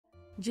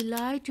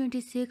July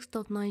 26th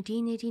of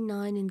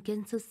 1989 in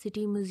Kansas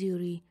City,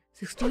 Missouri,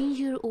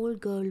 16-year-old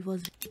girl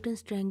was raped and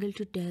strangled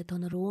to death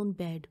on her own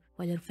bed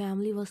while her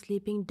family was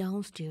sleeping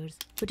downstairs.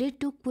 But it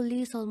took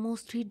police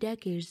almost 3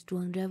 decades to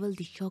unravel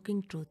the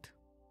shocking truth.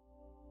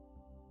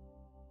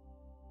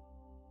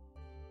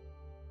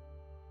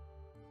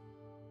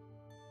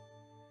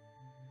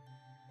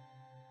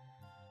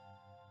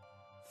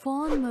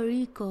 Fawn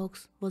Marie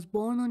Cox was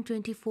born on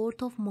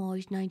 24th of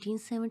March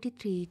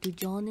 1973 to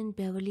John and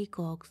Beverly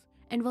Cox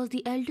and was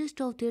the eldest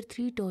of their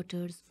 3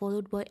 daughters,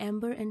 followed by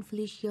Amber and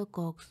Felicia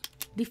Cox.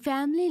 The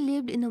family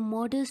lived in a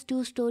modest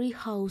 2-story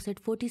house at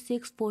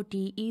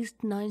 4640 East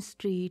 9th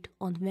Street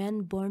on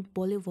Van Burnt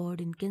Boulevard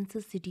in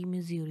Kansas City,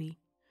 Missouri.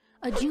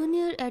 A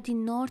junior at the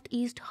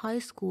Northeast High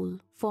School,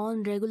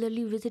 Fawn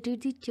regularly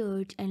visited the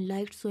church and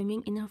liked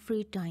swimming in her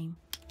free time.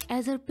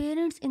 As her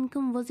parents'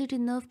 income wasn't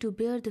enough to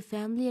bear the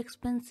family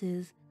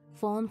expenses,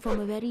 Fawn from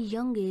a very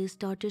young age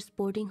started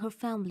supporting her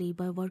family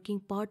by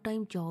working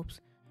part-time jobs.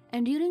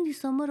 And during the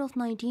summer of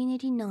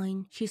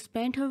 1989, she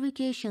spent her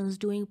vacations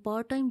doing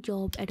part-time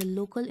job at a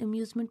local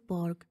amusement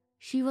park.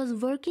 She was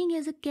working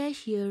as a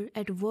cashier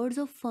at Words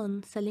of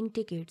Fun selling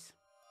tickets.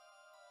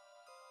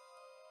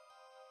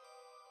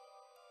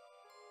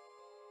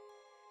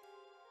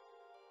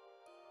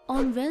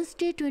 On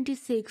Wednesday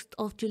 26th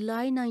of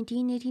July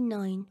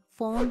 1989,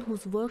 Fawn,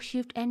 whose work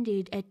shift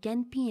ended at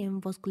 10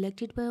 p.m., was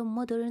collected by her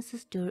mother and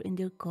sister in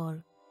their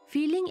car.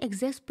 Feeling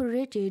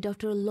exasperated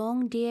after a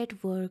long day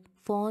at work,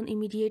 Fawn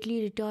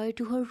immediately retired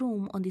to her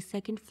room on the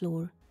 2nd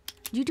floor.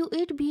 Due to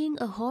it being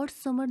a hot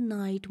summer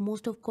night,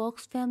 most of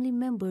Cox's family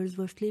members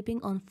were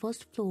sleeping on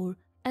 1st floor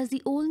as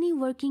the only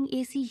working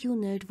AC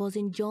unit was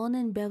in John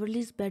and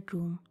Beverly's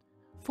bedroom.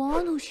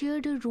 Fawn, who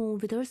shared a room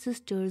with her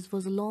sisters,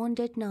 was alone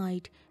that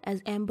night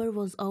as Amber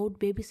was out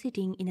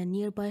babysitting in a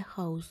nearby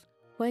house,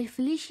 while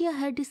Felicia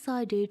had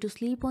decided to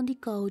sleep on the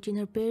couch in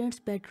her parents'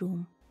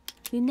 bedroom.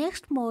 The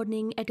next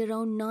morning at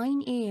around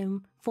 9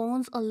 a.m.,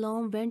 Fawn's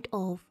alarm went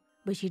off,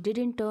 but she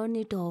didn't turn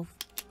it off.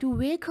 To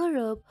wake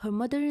her up, her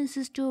mother and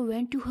sister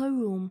went to her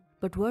room,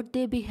 but what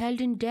they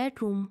beheld in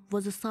that room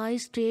was a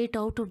sight straight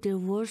out of their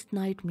worst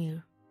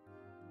nightmare.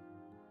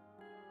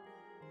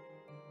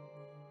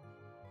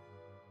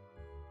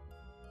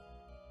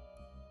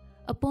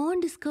 Upon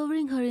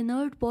discovering her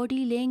inert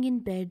body laying in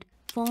bed,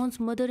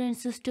 Fawn's mother and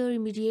sister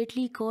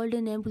immediately called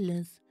an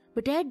ambulance.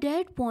 But at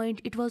that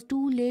point, it was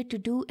too late to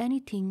do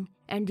anything,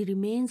 and the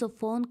remains of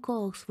Fawn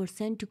Cox were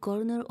sent to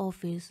coroner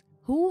office,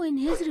 who in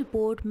his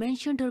report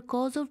mentioned her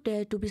cause of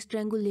death to be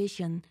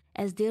strangulation,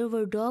 as there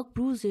were dark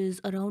bruises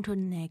around her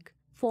neck.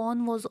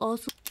 Fawn was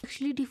also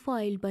sexually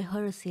defiled by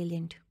her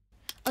assailant.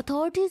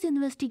 Authorities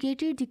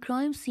investigated the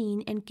crime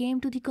scene and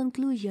came to the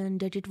conclusion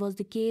that it was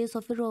the case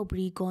of a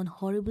robbery gone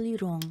horribly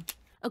wrong.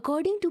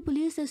 According to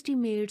police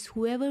estimates,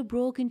 whoever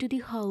broke into the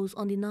house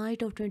on the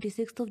night of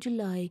 26th of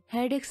July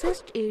had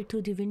accessed it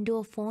through the window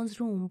of Fawn's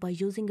room by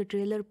using a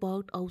trailer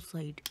parked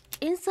outside.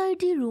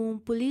 Inside the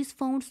room, police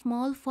found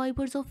small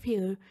fibers of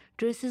hair,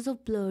 traces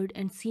of blood,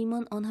 and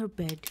semen on her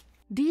bed.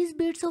 These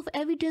bits of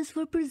evidence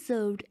were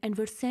preserved and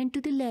were sent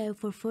to the lab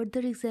for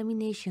further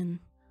examination.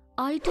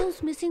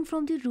 Items missing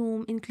from the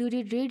room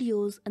included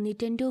radios, a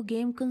Nintendo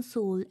game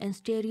console, and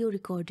stereo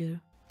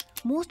recorder.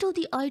 Most of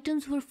the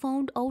items were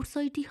found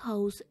outside the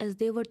house as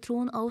they were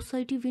thrown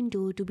outside the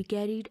window to be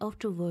carried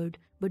afterward,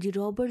 but the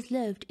robbers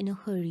left in a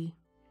hurry.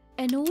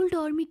 An old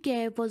army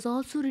cap was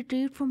also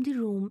retrieved from the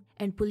room,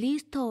 and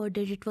police thought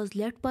that it was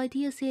left by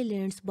the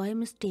assailants by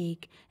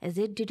mistake as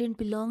it didn't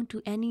belong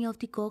to any of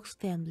the Cox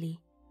family.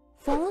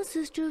 Fawn's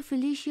sister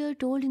Felicia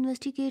told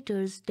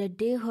investigators that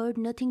they heard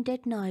nothing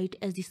that night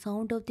as the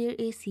sound of their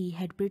AC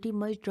had pretty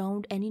much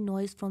drowned any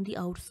noise from the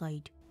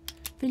outside.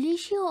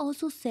 Felicia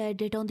also said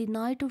that on the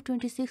night of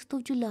 26th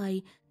of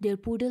July, their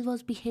poodle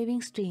was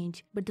behaving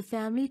strange, but the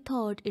family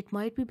thought it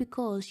might be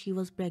because she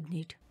was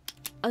pregnant.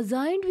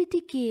 Assigned with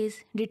the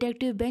case,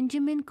 Detective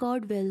Benjamin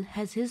Cardwell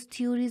has his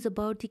theories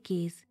about the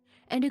case,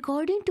 and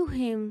according to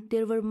him,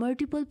 there were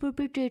multiple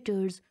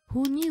perpetrators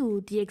who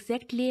knew the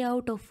exact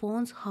layout of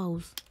Fawn's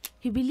house.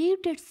 He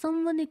believed that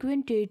someone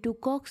acquainted to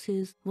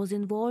Cox's was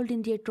involved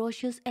in the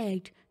atrocious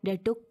act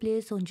that took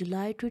place on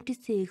July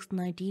 26,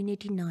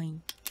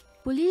 1989.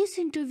 Police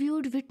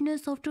interviewed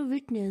witness after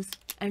witness,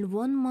 and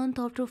 1 month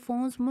after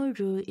Fawn's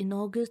murder in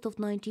August of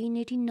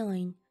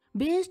 1989,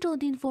 based on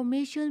the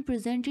information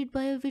presented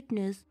by a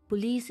witness,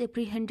 police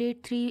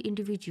apprehended 3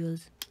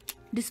 individuals.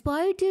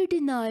 Despite their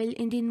denial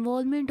in the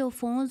involvement of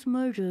Fawn's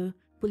murder,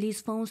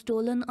 police found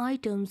stolen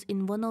items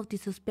in one of the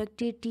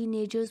suspected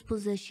teenagers'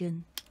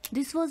 possession.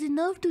 This was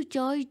enough to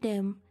charge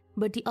them,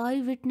 but the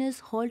eyewitness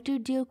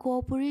halted their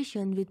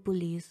cooperation with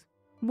police.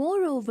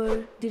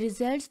 Moreover, the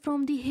results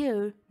from the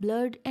hair,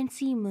 blood, and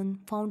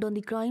semen found on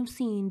the crime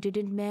scene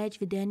didn't match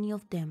with any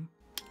of them.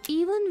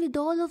 Even with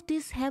all of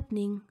this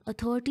happening,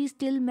 authorities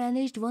still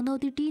managed one of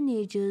the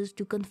teenagers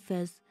to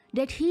confess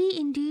that he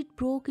indeed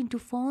broke into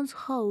Fawn's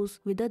house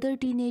with other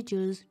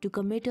teenagers to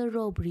commit a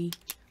robbery,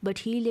 but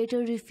he later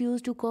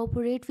refused to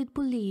cooperate with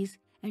police,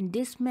 and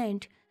this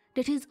meant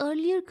that his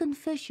earlier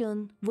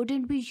confession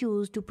wouldn't be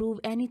used to prove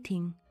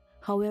anything.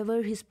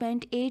 However, he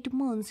spent 8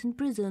 months in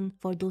prison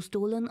for those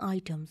stolen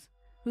items.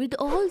 With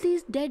all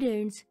these dead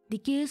ends, the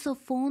case of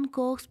Fawn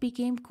Cox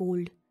became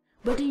cold.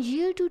 But in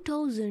year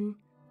 2000,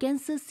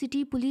 Kansas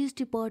City Police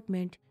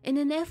Department, in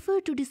an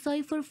effort to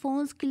decipher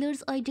Fawn's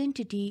killer's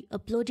identity,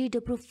 uploaded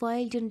a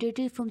profile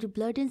generated from the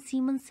blood and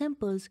semen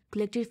samples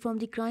collected from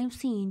the crime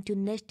scene to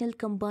National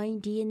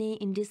Combined DNA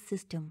Index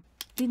system.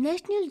 The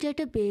national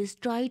database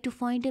tried to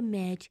find a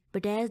match,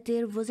 but as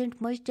there wasn't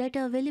much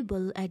data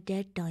available at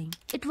that time,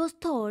 it was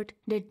thought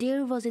that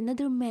there was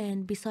another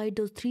man beside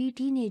those 3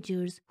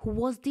 teenagers who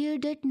was there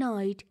that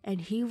night,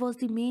 and he was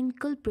the main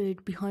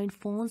culprit behind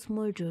Fawn's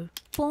murder.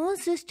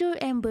 Fawn's sister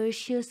Amber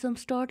shares some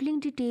startling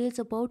details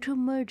about her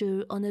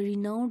murder on a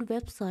renowned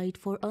website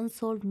for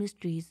unsolved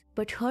mysteries,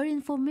 but her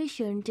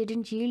information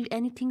didn't yield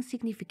anything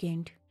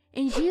significant.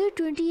 In year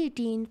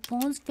 2018,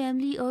 Fawn's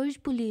family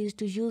urged police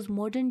to use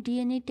modern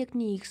DNA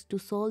techniques to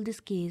solve this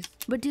case,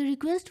 but their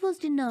request was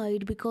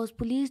denied because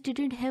police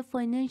didn't have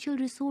financial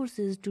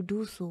resources to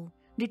do so.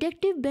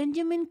 Detective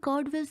Benjamin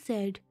Cardwell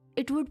said,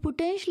 "It would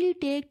potentially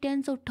take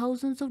tens of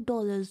thousands of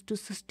dollars to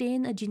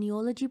sustain a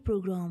genealogy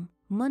program,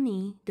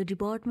 money the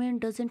department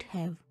doesn't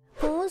have."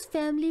 Fawn's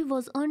family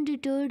was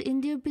undeterred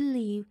in their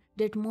belief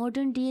that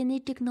modern DNA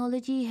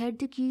technology had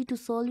the key to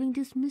solving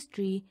this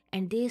mystery,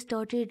 and they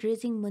started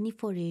raising money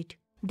for it.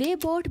 They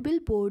bought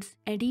billboards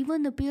and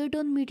even appeared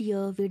on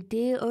media where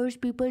they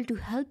urged people to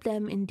help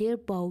them in their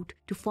bout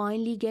to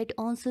finally get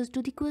answers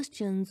to the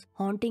questions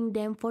haunting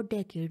them for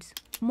decades.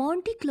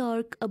 Monty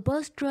Clark, a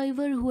bus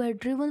driver who had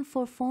driven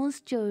for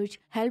Fawn's church,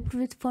 helped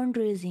with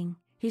fundraising.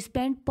 He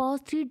spent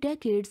past 3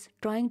 decades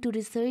trying to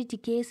research the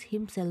case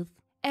himself.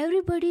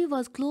 Everybody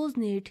was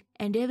close-knit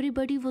and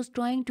everybody was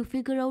trying to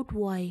figure out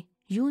why.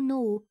 "You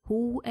know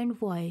who and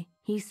why,"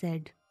 he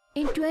said.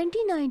 In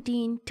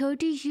 2019,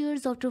 30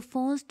 years after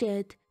Fawn's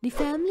death, the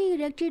family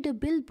erected a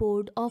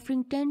billboard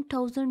offering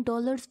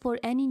 $10,000 for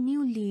any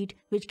new lead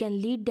which can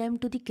lead them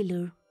to the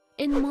killer.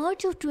 In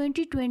March of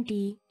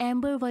 2020,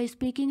 Amber, while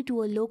speaking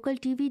to a local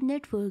TV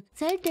network,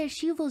 said that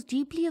she was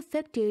deeply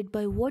affected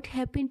by what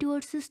happened to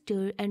her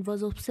sister and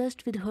was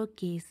obsessed with her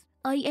case.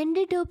 "I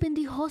ended up in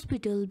the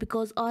hospital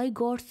because I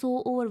got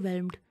so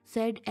overwhelmed,"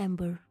 said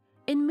Amber.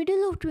 In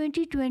middle of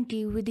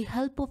 2020, with the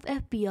help of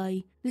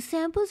FBI, the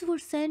samples were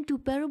sent to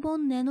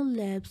Parabon Nano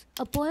Labs,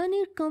 a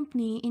pioneer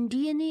company in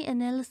DNA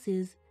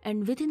analysis,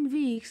 and within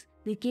weeks,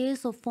 the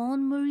case of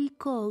Fawn Marie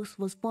Cox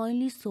was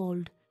finally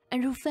solved,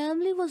 and her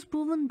family was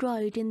proven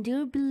right in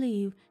their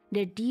belief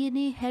that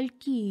DNA held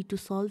key to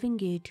solving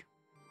it.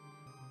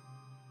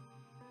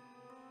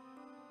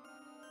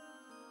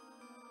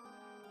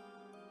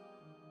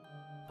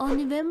 On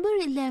November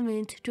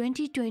 11,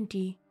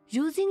 2020,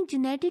 using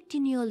genetic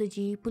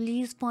genealogy,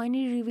 police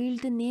finally revealed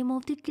the name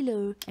of the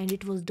killer, and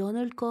it was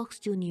Donald Cox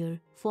Jr.,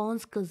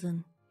 Fawn's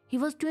cousin. He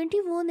was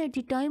 21 at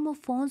the time of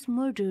Fawn's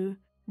murder.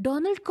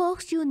 Donald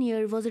Cox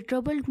Jr. was a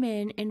troubled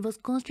man and was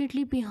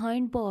constantly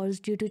behind bars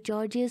due to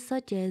charges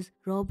such as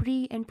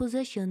robbery and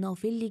possession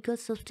of illegal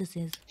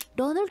substances.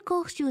 Donald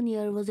Cox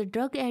Jr. was a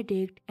drug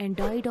addict and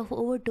died of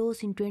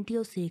overdose in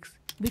 2006.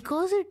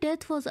 Because her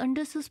death was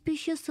under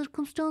suspicious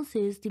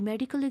circumstances, the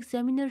medical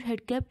examiner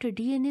had kept a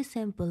DNA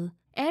sample.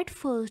 At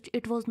first,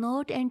 it was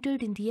not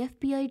entered in the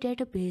FBI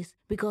database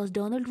because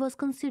Donald was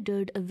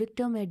considered a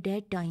victim at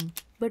that time.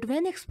 But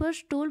when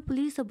experts told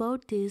police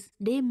about this,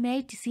 they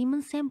matched the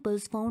semen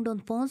samples found on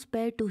Fawn's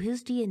bed to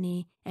his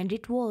DNA, and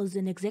it was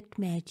an exact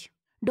match.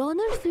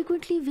 Donald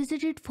frequently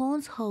visited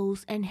Fawn's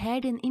house and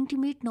had an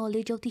intimate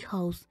knowledge of the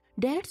house.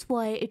 That's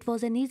why it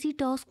was an easy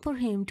task for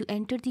him to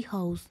enter the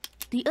house.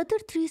 The other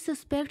 3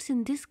 suspects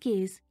in this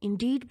case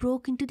indeed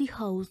broke into the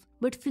house,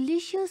 but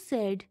Felicia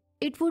said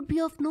it would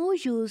be of no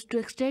use to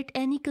extract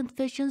any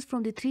confessions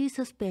from the 3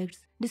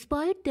 suspects.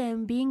 Despite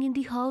them being in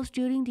the house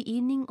during the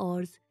evening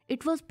hours,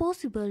 it was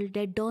possible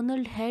that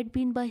Donald had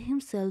been by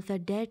himself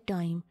at that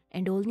time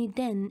and only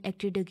then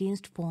acted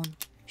against Fawn.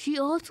 She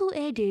also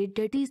added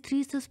that these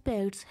 3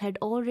 suspects had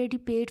already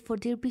paid for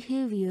their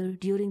behavior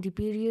during the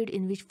period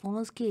in which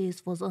Fawn's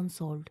case was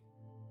unsolved.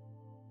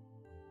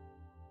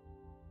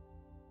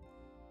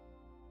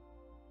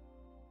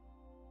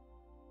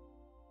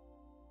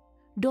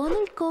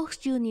 Donald Cox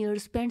Jr.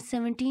 spent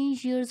 17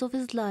 years of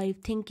his life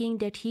thinking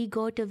that he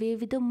got away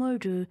with the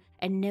murder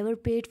and never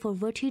paid for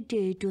what he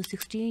did to a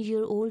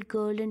 16-year-old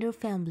girl and her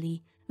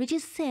family, which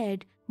is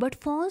sad, but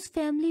Fawn's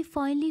family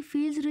finally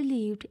feels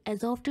relieved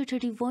as after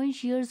 31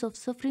 years of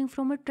suffering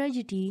from a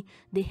tragedy,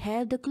 they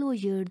have the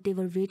closure they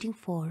were waiting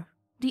for.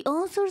 "The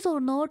answers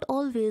are not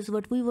always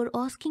what we were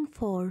asking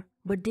for,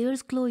 but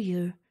there's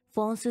closure,"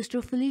 Fawn's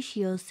sister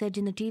Felicia said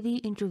in a TV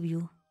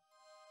interview.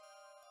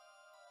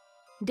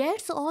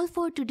 That's all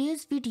for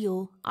today's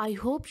video. I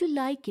hope you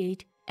like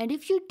it, and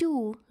if you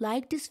do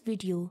like this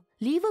video,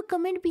 leave a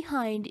comment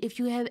behind if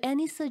you have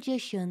any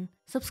suggestion.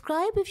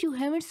 Subscribe if you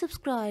haven't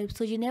subscribed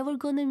so you're never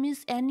gonna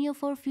miss any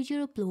of our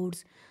future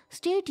uploads.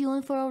 Stay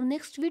tuned for our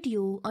next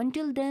video.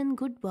 Until then,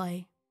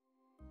 goodbye.